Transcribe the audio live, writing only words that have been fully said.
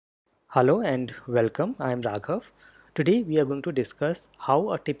Hello and welcome. I am Raghav. Today we are going to discuss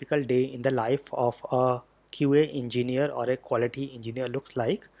how a typical day in the life of a QA engineer or a quality engineer looks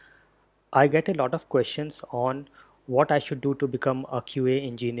like. I get a lot of questions on what I should do to become a QA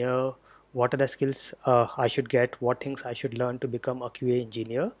engineer, what are the skills I should get, what things I should learn to become a QA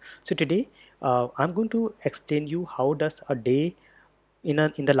engineer. So today I'm going to explain you how does a day in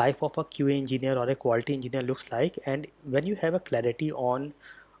the life of a QA engineer or a quality engineer looks like, and when you have a clarity on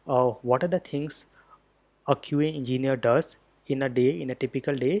what are the things a QA engineer does in a day, in a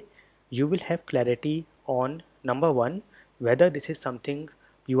typical day, you will have clarity on number one, whether this is something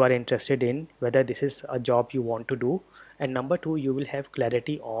you are interested in, whether this is a job you want to do, and number two, you will have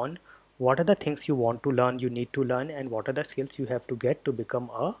clarity on what are the things you want to learn, you need to learn, and what are the skills you have to get to become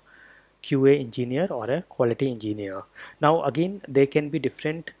a QA engineer or a quality engineer. Now, again, there can be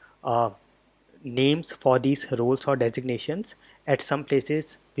different names for these roles or designations. At some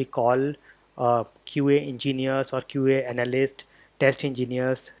places, we call QA engineers or QA analyst, test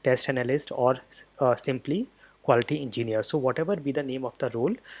engineers, test analyst, or simply quality engineer. So whatever be the name of the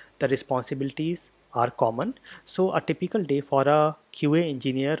role, the responsibilities are common. So a typical day for a QA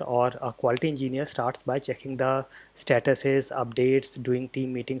engineer or a quality engineer starts by checking the statuses, updates, doing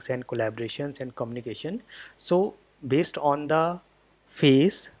team meetings and collaborations and communication. So based on the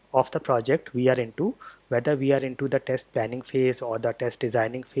phase of the project we are into, whether we are into the test planning phase or the test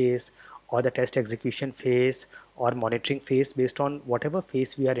designing phase or the test execution phase or monitoring phase, based on whatever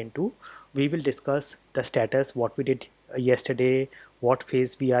phase we are into, we will discuss the status, what we did yesterday, what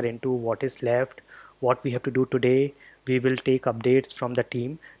phase we are into, what is left, what we have to do today. We will take updates from the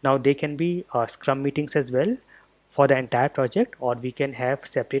team. Now they can be scrum meetings as well for the entire project, or we can have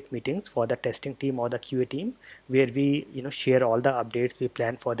separate meetings for the testing team or the QA team where we share all the updates we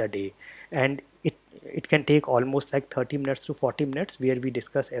plan for the day. And it can take almost like 30 minutes to 40 minutes where we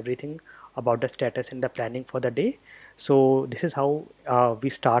discuss everything about the status and the planning for the day. So this is how we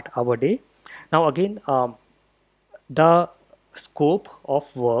start our day. Now again, the scope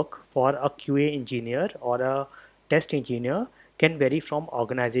of work for a QA engineer or a test engineer can vary from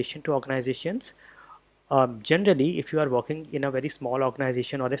organization to organizations. Generally, if you are working in a very small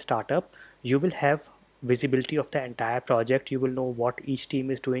organization or a startup, you will have visibility of the entire project. You will know what each team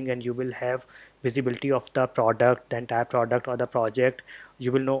is doing, and you will have visibility of the product, the entire product or the project.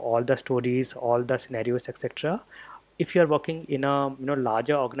 You will know all the stories, all the scenarios, etc. If you are working in a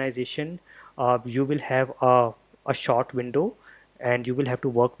larger organization, you will have a short window and you will have to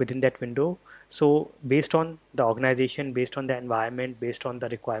work within that window. So based on the organization, based on the environment, based on the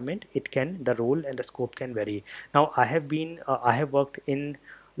requirement, the role and the scope can vary. Now I have worked in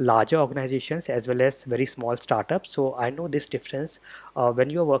larger organizations as well as very small startups, so I know this difference. When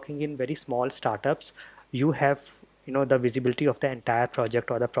you are working in very small startups, you have the visibility of the entire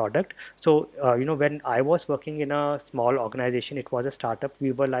project or the product. So when I was working in a small organization, it was a startup,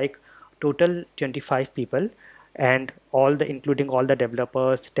 we were like total 25 people, and all the including all the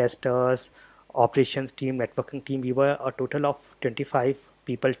developers, testers, operations team, networking team, we were a total of 25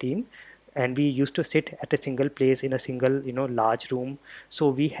 people team, and we used to sit at a single place in a single large room. So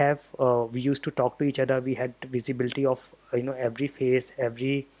we used to talk to each other, we had visibility of every phase,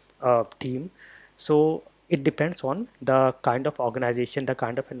 every team. So it depends on the kind of organization, the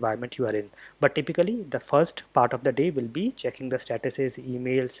kind of environment you are in, but typically the first part of the day will be checking the statuses,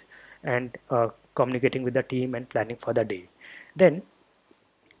 emails, and communicating with the team and planning for the day. Then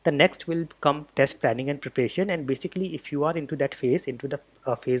the next will come test planning and preparation, and basically if you are into that phase, into the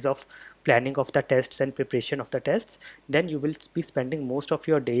phase of planning of the tests and preparation of the tests, then you will be spending most of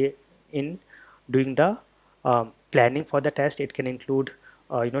your day in doing the planning for the test. It can include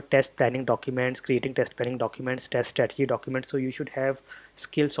test planning documents, creating test planning documents, test strategy documents. So you should have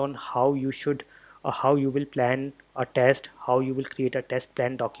skills on how you will plan a test, how you will create a test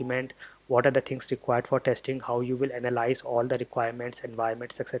plan document, what are the things required for testing, how you will analyze all the requirements,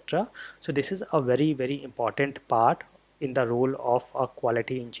 environments, etc. So this is a very, very important part in the role of a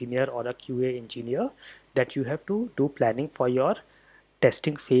quality engineer or a QA engineer, that you have to do planning for your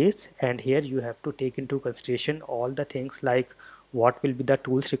testing phase. And here you have to take into consideration all the things like what will be the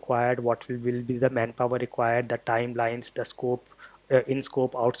tools required, what will be the manpower required, the timelines, the scope, in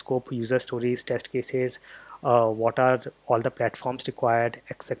scope, out scope, user stories, test cases, what are all the platforms required,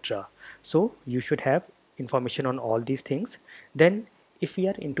 etc. So you should have information on all these things. Then if we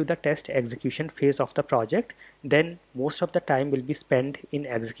are into the test execution phase of the project, then most of the time will be spent in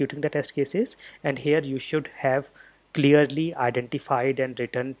executing the test cases, and here you should have clearly identified and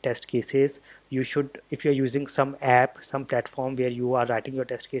written test cases. You should, if you're using some app, some platform where you are writing your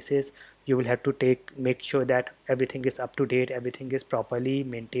test cases, you will have to make sure that everything is up to date, everything is properly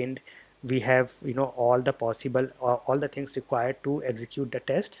maintained. We have, all the possible, all the things required to execute the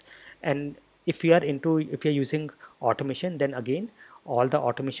tests. And if you're using automation, then again, all the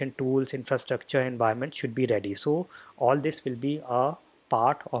automation tools, infrastructure, environment should be ready. So all this will be a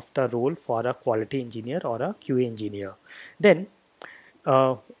part of the role for a quality engineer or a QA engineer. Then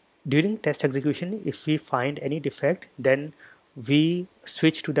uh, during test execution, if we find any defect, then we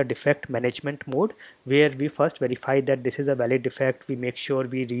switch to the defect management mode, where we first verify that this is a valid defect. We make sure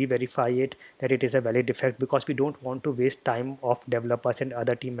we re-verify it that it is a valid defect, because we don't want to waste time of developers and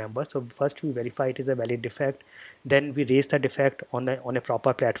other team members. So first we verify it is a valid defect, then we raise the defect on a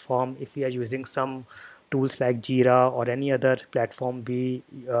proper platform. If we are using some tools like Jira or any other platform, we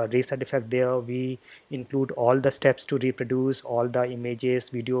raise the defect there. We include all the steps to reproduce all the images,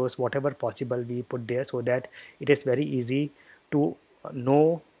 videos, whatever possible we put there, so that it is very easy to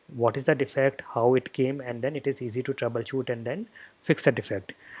know what is the defect, how it came, and then it is easy to troubleshoot and then fix the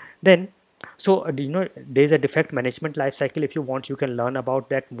defect. Then there's a defect management lifecycle. If you want, you can learn about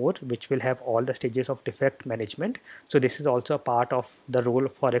that more, which will have all the stages of defect management. So this is also a part of the role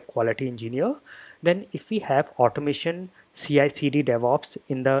for a quality engineer. Then if we have automation, CI CD DevOps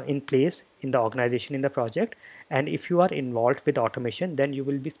in place in the organization, in the project, and if you are involved with automation, then you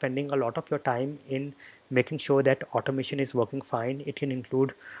will be spending a lot of your time in making sure that automation is working fine. It can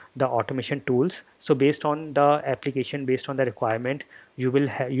include the automation tools. So based on the application, based on the requirement,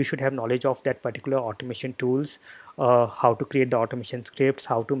 you should have knowledge of that particular automation tools, how to create the automation scripts,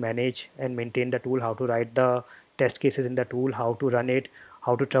 how to manage and maintain the tool, how to write the test cases in the tool, how to run it,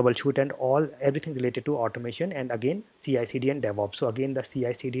 how to troubleshoot, and everything related to automation, and again CI/CD and DevOps. So again, the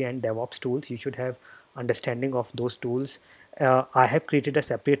CI/CD and DevOps tools, you should have understanding of those tools. I have created a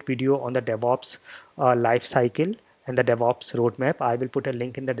separate video on the DevOps life cycle and the DevOps roadmap. I will put a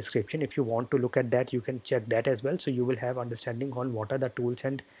link in the description. If you want to look at that, you can check that as well. So you will have understanding on what are the tools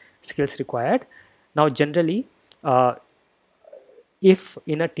and skills required. Now, generally, uh, if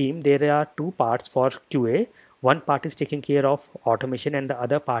in a team there are two parts for QA, one part is taking care of automation and the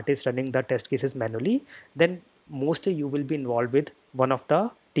other part is running the test cases manually, then mostly you will be involved with one of the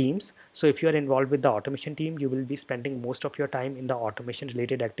teams. So if you are involved with the automation team, you will be spending most of your time in the automation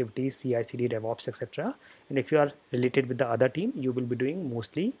related activities, CI/CD, DevOps, etc. And if you are related with the other team, you will be doing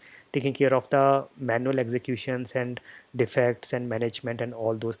mostly taking care of the manual executions and defects and management and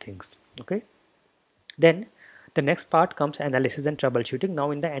all those things. Okay. Then the next part comes analysis and troubleshooting.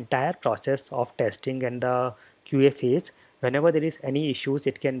 Now in the entire process of testing and the QA phase, whenever there is any issues,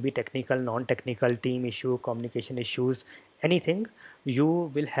 it can be technical, non-technical, team issue, communication issues, anything, you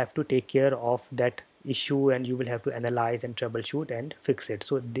will have to take care of that issue and you will have to analyze and troubleshoot and fix it.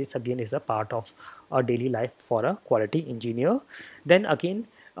 So this again is a part of our daily life for a quality engineer. Then again,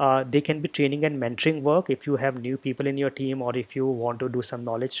 they can be training and mentoring work. If you have new people in your team or if you want to do some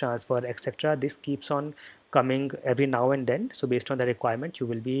knowledge transfer, etc., this keeps on coming every now and then. So based on the requirement, you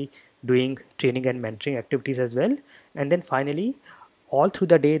will be doing training and mentoring activities as well. And then finally, all through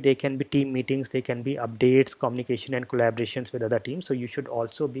the day, there can be team meetings, there can be updates, communication and collaborations with other teams. So you should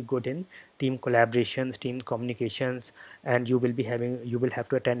also be good in team collaborations, team communications, and you will have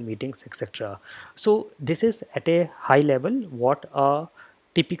to attend meetings, etc. So this is at a high level what a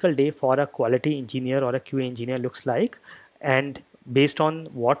typical day for a quality engineer or a QA engineer looks like. And based on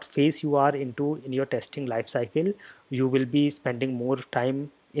what phase you are into in your testing life cycle, you will be spending more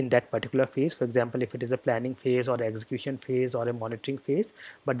time in that particular phase. For example, if it is a planning phase or execution phase or a monitoring phase,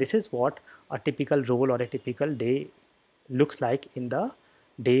 but this is what a typical role or a typical day looks like in the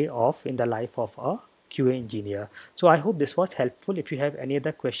life of a QA engineer. So I hope this was helpful. If you have any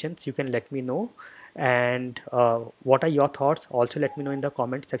other questions, you can let me know. And what are your thoughts? Also let me know in the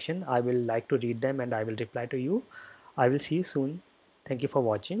comment section. I will like to read them and I will reply to you. I will see you soon. Thank you for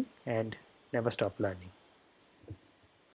watching and never stop learning.